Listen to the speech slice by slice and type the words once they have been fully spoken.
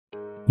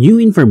New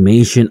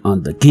information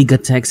on the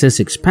Giga Texas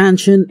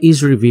expansion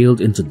is revealed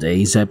in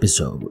today's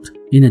episode.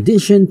 In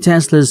addition,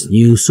 Tesla's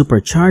new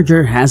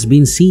supercharger has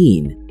been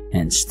seen,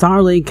 and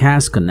Starlink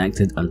has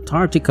connected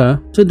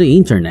Antarctica to the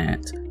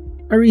internet.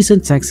 A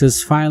recent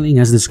Texas filing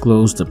has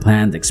disclosed the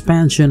planned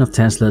expansion of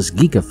Tesla's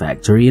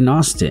Gigafactory in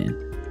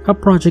Austin, a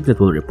project that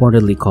will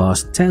reportedly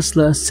cost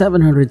Tesla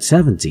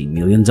 $770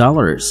 million.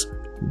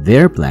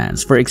 Their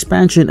plans for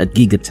expansion at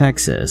Giga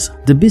Texas,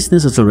 the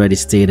business has already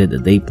stated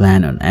that they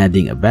plan on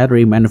adding a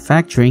battery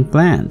manufacturing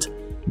plant,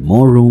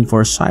 more room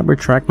for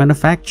cybertruck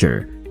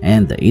manufacture,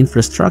 and the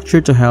infrastructure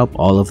to help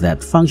all of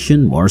that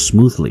function more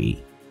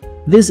smoothly.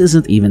 This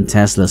isn't even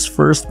Tesla's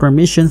first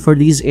permission for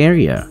this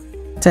area.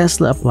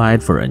 Tesla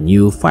applied for a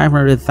new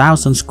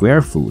 500,000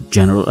 square foot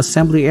general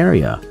assembly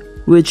area,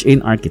 which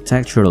in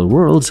architectural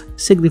worlds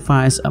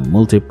signifies a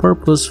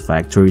multi-purpose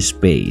factory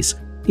space,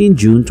 in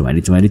June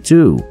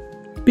 2022.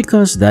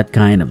 Because that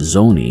kind of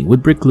zoning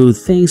would preclude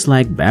things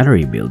like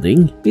battery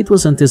building, it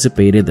was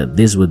anticipated that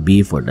this would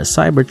be for the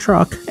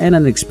Cybertruck and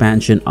an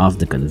expansion of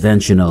the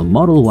conventional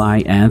Model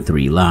Y and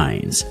 3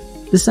 lines,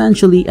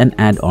 essentially an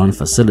add-on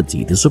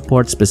facility to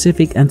support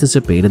specific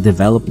anticipated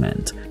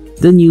development.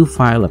 The new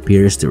file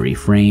appears to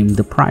reframe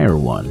the prior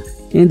one,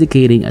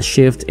 indicating a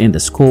shift in the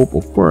scope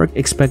of work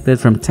expected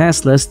from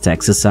Tesla's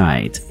Texas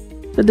site.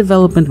 The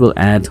development will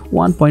add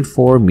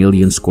 1.4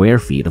 million square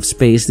feet of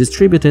space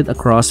distributed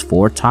across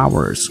 4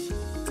 towers.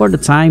 For the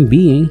time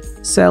being,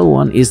 Cell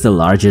 1 is the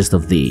largest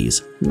of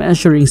these,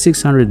 measuring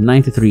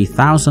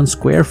 693,000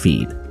 square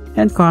feet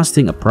and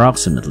costing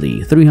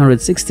approximately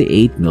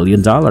 $368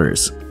 million.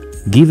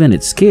 Given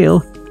its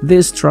scale,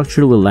 this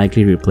structure will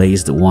likely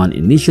replace the one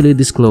initially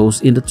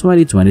disclosed in the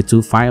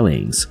 2022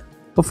 filings.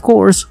 Of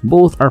course,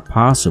 both are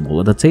possible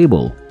at the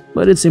table,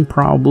 but it's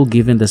improbable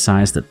given the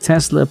size that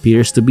Tesla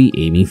appears to be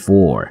aiming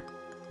for.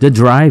 The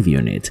drive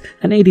unit,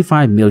 an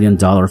 $85 million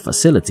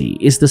facility,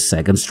 is the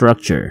second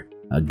structure.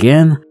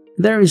 Again,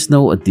 there is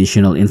no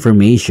additional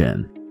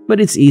information, but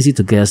it's easy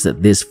to guess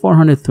that this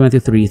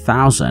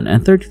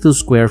 423,032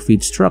 square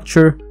feet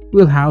structure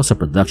will house a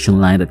production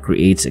line that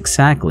creates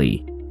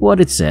exactly what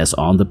it says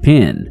on the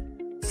pin.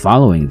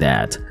 Following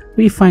that,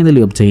 we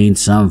finally obtained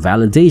some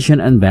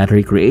validation and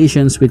battery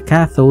creations with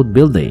cathode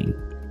building.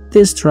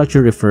 This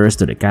structure refers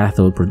to the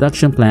cathode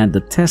production plant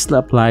that Tesla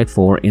applied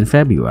for in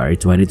February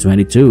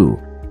 2022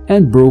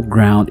 and broke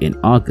ground in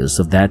August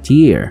of that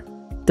year.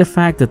 The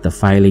fact that the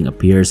filing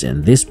appears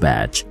in this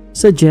batch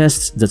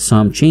suggests that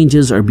some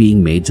changes are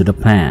being made to the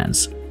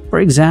plans.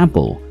 For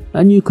example,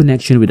 a new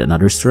connection with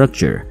another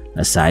structure,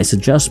 a size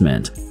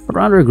adjustment, or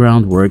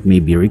underground work may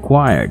be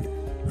required.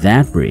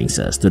 That brings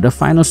us to the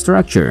final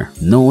structure,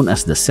 known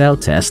as the Cell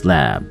Test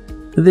Lab.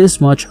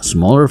 This much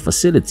smaller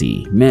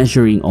facility,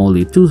 measuring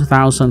only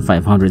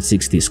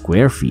 2,560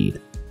 square feet,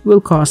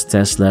 will cost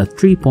Tesla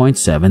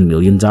 $3.7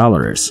 million.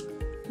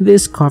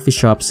 This coffee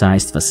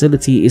shop-sized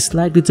facility is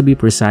likely to be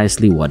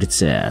precisely what it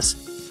says.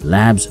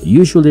 Labs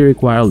usually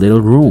require little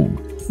room,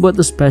 but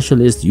the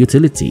specialist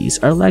utilities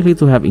are likely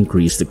to have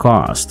increased the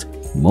cost.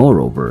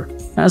 Moreover,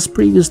 as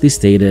previously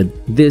stated,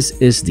 this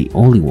is the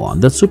only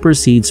one that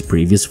supersedes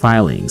previous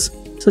filings,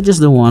 such as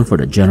the one for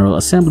the General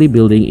Assembly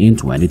building in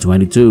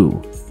 2022.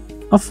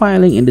 A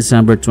filing in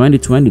December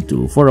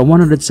 2022 for a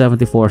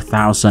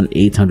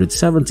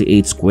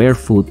 174,878 square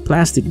foot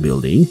plastic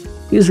building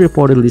is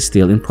reportedly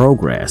still in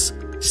progress.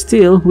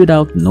 Still,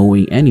 without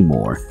knowing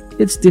anymore,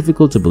 it's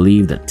difficult to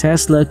believe that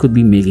Tesla could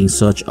be making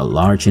such a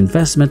large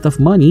investment of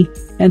money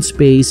and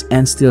space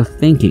and still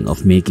thinking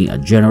of making a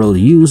general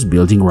use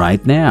building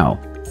right now.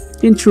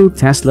 In true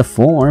Tesla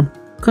form,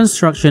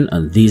 construction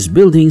on these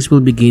buildings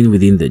will begin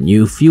within the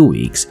new few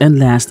weeks and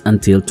last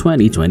until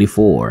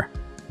 2024.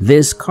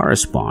 This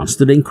corresponds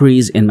to the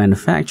increase in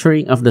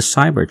manufacturing of the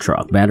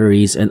Cybertruck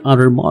batteries and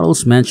other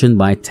models mentioned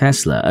by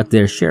Tesla at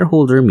their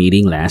shareholder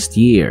meeting last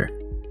year.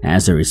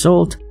 As a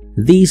result,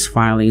 these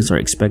filings are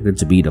expected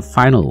to be the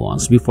final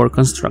ones before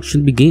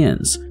construction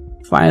begins.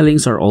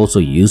 Filings are also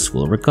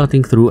useful for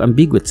cutting through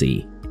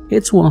ambiguity.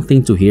 It's one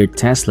thing to hear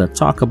Tesla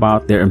talk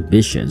about their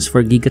ambitions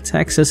for Giga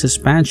Texas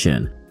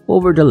expansion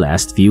over the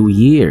last few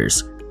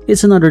years.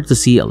 It's another to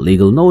see a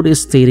legal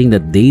notice stating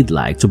that they'd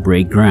like to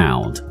break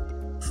ground.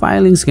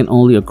 Filings can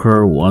only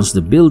occur once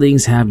the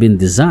buildings have been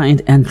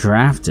designed and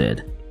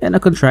drafted, and a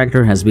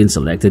contractor has been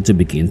selected to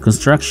begin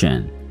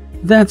construction.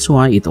 That's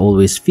why it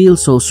always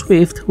feels so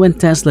swift when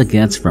Tesla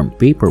gets from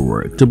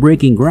paperwork to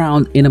breaking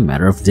ground in a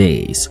matter of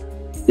days.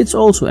 It's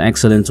also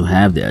excellent to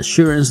have the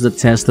assurance that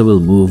Tesla will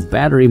move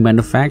battery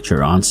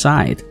manufacture on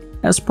site,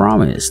 as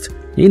promised.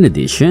 In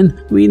addition,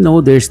 we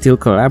know they're still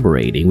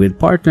collaborating with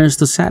partners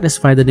to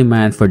satisfy the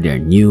demand for their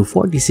new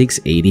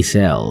 4680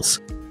 cells.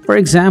 For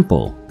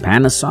example,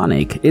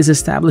 Panasonic is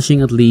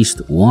establishing at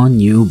least one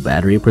new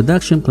battery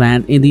production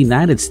plant in the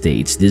United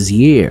States this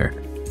year.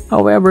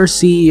 However,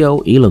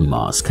 CEO Elon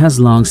Musk has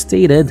long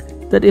stated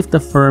that if the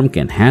firm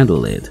can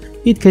handle it,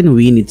 it can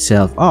wean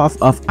itself off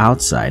of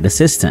outside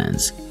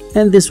assistance,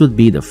 and this would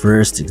be the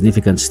first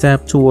significant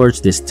step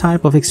towards this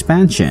type of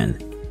expansion.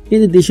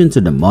 In addition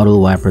to the Model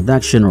Y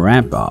production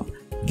ramp-up,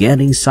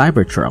 Getting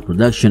Cybertruck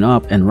production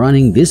up and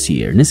running this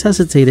year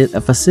necessitated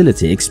a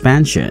facility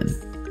expansion.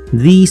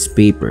 These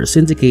papers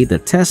indicate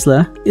that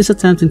Tesla is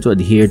attempting to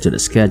adhere to the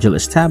schedule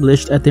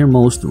established at their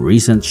most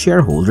recent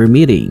shareholder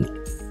meeting.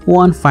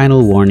 One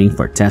final warning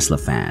for Tesla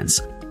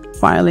fans: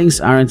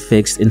 filings aren't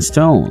fixed in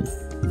stone.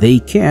 They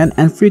can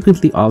and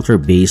frequently alter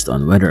based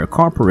on whether a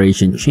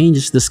corporation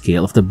changes the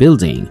scale of the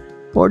building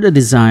or the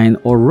design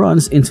or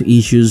runs into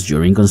issues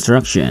during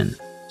construction.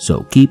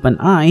 So keep an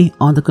eye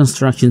on the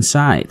construction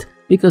site,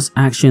 because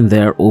action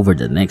there over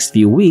the next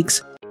few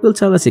weeks will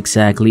tell us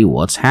exactly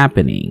what's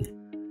happening.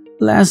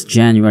 Last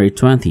January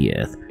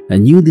 20th, a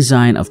new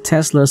design of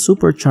Tesla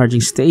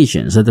supercharging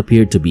stations that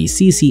appeared to be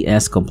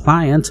CCS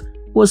compliant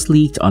was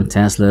leaked on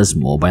Tesla's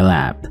mobile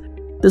app.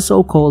 The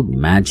so-called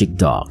Magic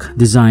Dock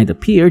design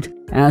appeared,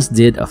 as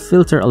did a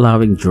filter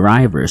allowing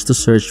drivers to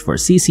search for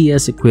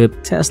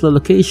CCS-equipped Tesla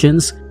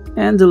locations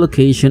and the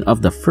location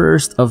of the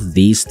first of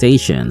these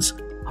stations,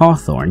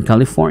 Hawthorne,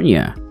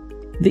 California.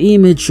 The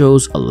image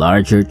shows a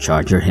larger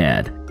charger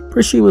head,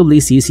 presumably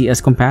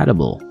CCS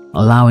compatible,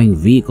 allowing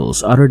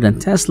vehicles other than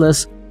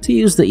Tesla's to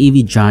use the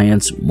EV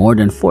giant's more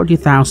than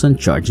 40,000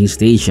 charging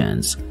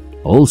stations.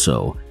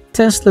 Also,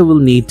 Tesla will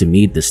need to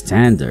meet the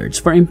standards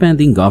for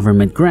impending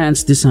government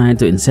grants designed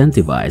to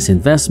incentivize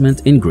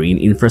investment in green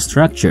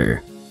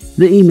infrastructure.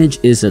 The image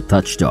is a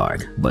touch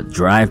dark, but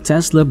Drive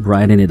Tesla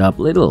brightened it up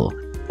little.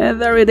 And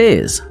there it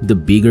is. The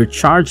bigger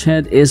charge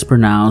head is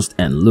pronounced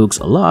and looks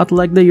a lot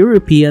like the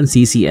European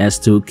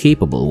CCS2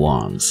 capable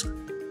ones.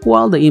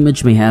 While the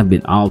image may have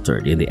been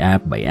altered in the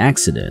app by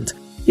accident,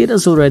 it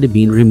has already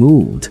been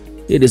removed.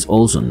 It is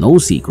also no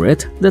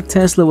secret that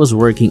Tesla was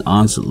working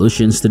on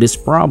solutions to this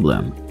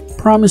problem,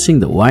 promising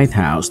the White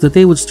House that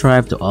they would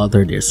strive to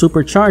alter their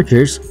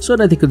superchargers so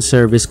that they could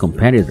service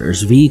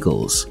competitors'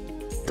 vehicles.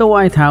 The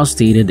White House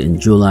stated in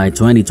July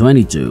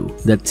 2022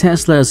 that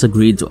Tesla has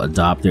agreed to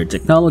adopt their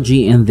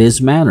technology in this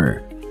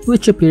manner,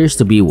 which appears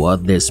to be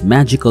what this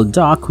magical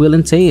dock will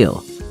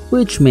entail,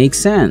 which makes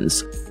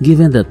sense,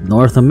 given that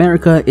North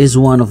America is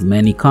one of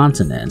many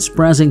continents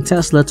pressing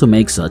Tesla to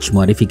make such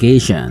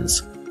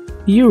modifications.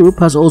 Europe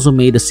has also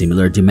made a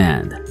similar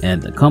demand,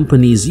 and the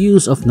company's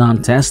use of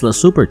non-Tesla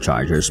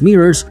superchargers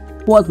mirrors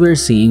what we're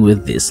seeing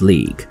with this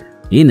leak.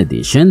 In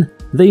addition,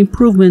 the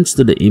improvements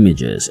to the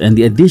images and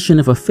the addition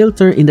of a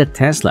filter in the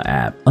Tesla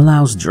app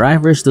allows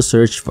drivers to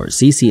search for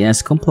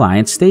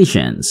CCS-compliant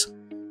stations.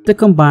 The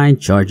Combined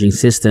Charging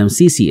System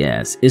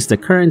 (CCS) is the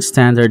current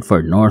standard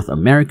for North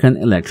American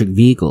electric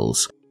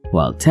vehicles.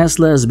 While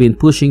Tesla has been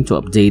pushing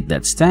to update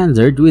that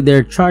standard with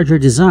their charger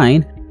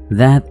design,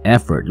 that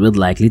effort would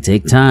likely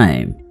take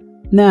time.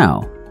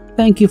 Now,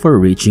 thank you for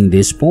reaching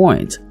this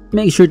point.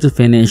 Make sure to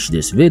finish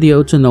this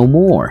video to know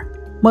more.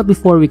 But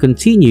before we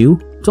continue,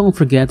 don't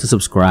forget to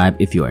subscribe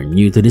if you are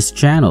new to this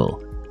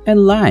channel,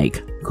 and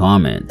like,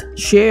 comment,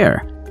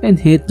 share, and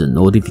hit the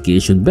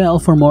notification bell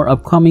for more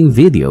upcoming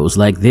videos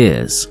like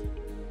this.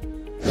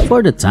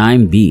 For the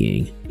time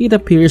being, it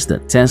appears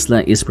that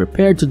Tesla is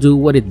prepared to do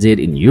what it did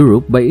in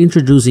Europe by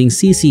introducing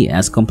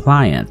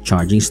CCS-compliant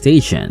charging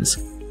stations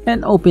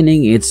and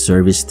opening its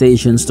service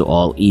stations to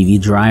all EV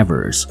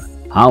drivers.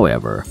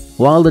 However,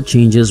 while the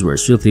changes were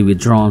swiftly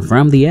withdrawn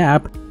from the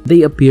app,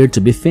 they appeared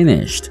to be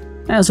finished.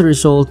 As a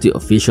result, the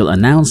official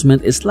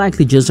announcement is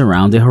likely just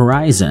around the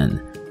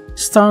horizon.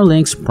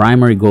 Starlink's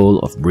primary goal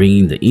of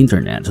bringing the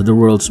internet to the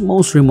world's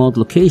most remote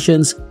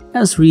locations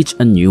has reached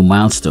a new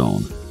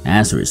milestone,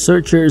 as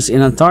researchers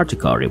in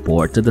Antarctica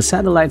report that the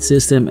satellite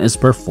system is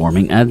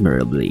performing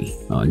admirably.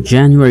 On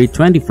January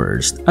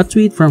 21st, a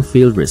tweet from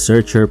field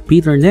researcher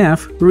Peter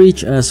Neff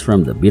reached us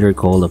from the bitter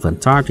cold of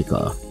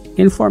Antarctica,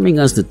 informing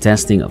us the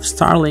testing of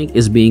Starlink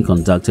is being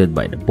conducted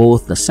by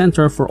both the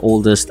Center for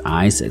Oldest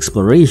Ice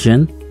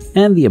Exploration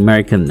and the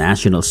American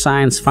National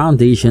Science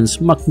Foundation's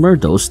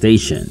McMurdo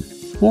Station,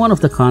 one of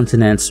the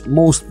continent's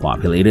most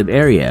populated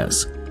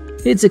areas.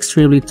 It's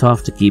extremely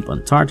tough to keep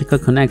Antarctica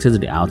connected to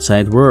the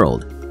outside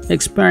world.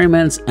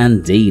 Experiments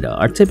and data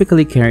are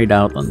typically carried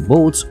out on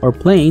boats or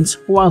planes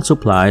while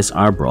supplies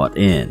are brought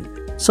in,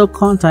 so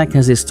contact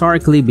has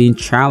historically been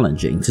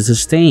challenging to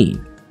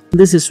sustain.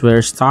 This is where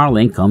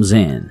Starlink comes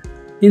in.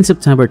 In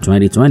September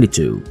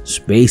 2022,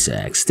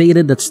 SpaceX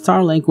stated that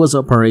Starlink was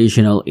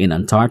operational in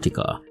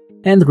Antarctica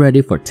and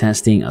ready for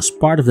testing as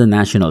part of the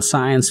National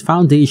Science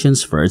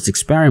Foundation's first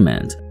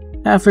experiment.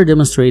 After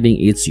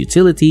demonstrating its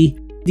utility,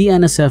 the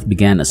NSF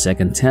began a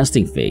second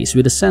testing phase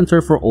with the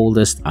Center for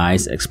Oldest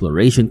Ice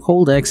Exploration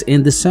Codex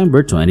in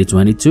December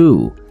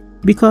 2022.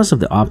 Because of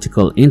the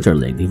optical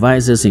interlink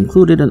devices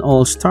included in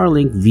all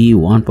Starlink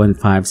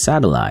V1.5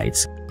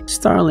 satellites,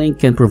 Starlink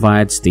can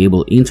provide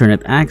stable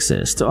internet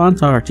access to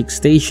Antarctic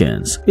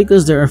stations.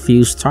 Because there are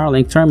few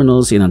Starlink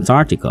terminals in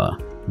Antarctica,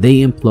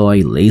 they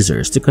employ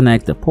lasers to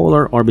connect the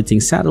polar orbiting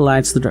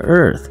satellites to the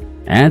Earth.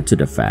 Add to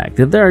the fact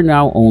that there are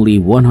now only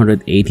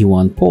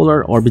 181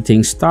 polar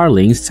orbiting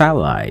Starlink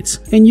satellites,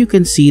 and you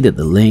can see that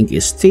the link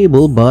is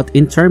stable but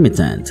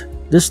intermittent.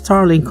 The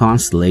Starlink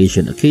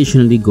constellation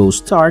occasionally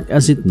goes dark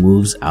as it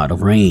moves out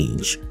of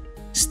range.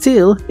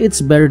 Still,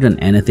 it's better than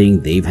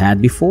anything they've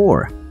had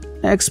before.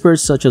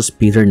 Experts such as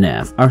Peter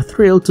Neff are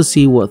thrilled to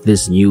see what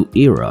this new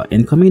era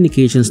in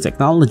communications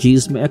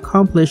technologies may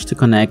accomplish to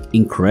connect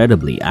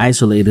incredibly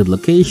isolated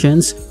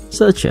locations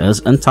such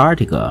as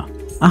Antarctica.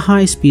 A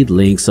high-speed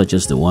link such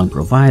as the one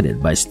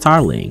provided by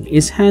Starlink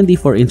is handy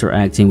for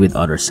interacting with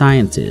other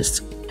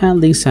scientists,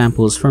 handling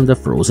samples from the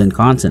frozen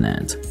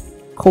continent.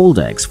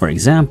 Coldex, for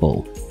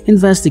example,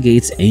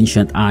 investigates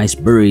ancient ice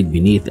buried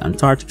beneath the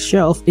Antarctic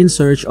shelf in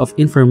search of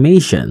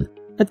information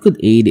that could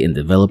aid in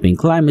developing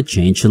climate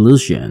change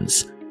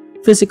solutions.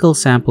 Physical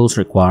samples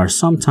require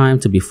some time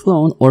to be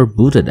flown or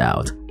booted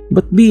out,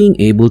 but being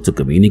able to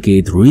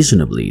communicate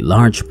reasonably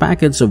large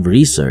packets of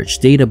research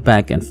data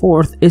back and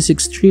forth is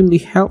extremely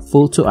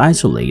helpful to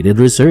isolated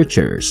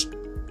researchers.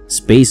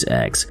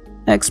 SpaceX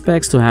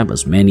expects to have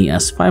as many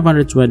as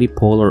 520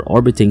 polar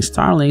orbiting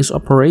Starlinks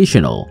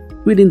operational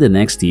within the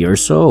next year or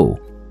so,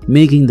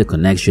 making the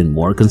connection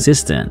more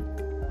consistent.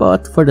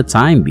 But for the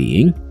time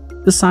being,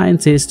 the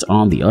scientists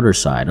on the other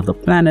side of the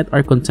planet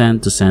are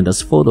content to send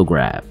us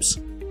photographs.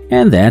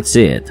 And that's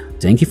it.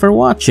 Thank you for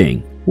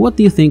watching. What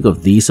do you think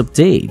of these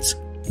updates?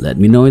 Let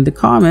me know in the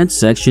comments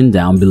section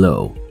down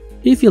below.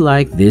 If you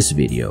like this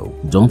video,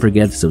 don't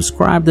forget to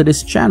subscribe to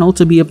this channel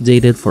to be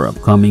updated for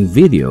upcoming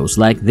videos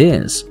like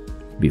this.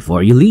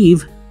 Before you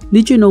leave,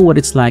 did you know what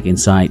it's like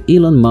inside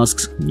Elon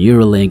Musk's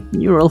Neuralink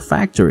neural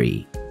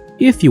factory?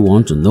 If you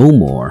want to know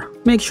more,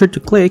 make sure to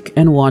click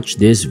and watch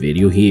this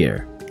video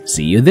here.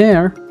 See you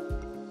there!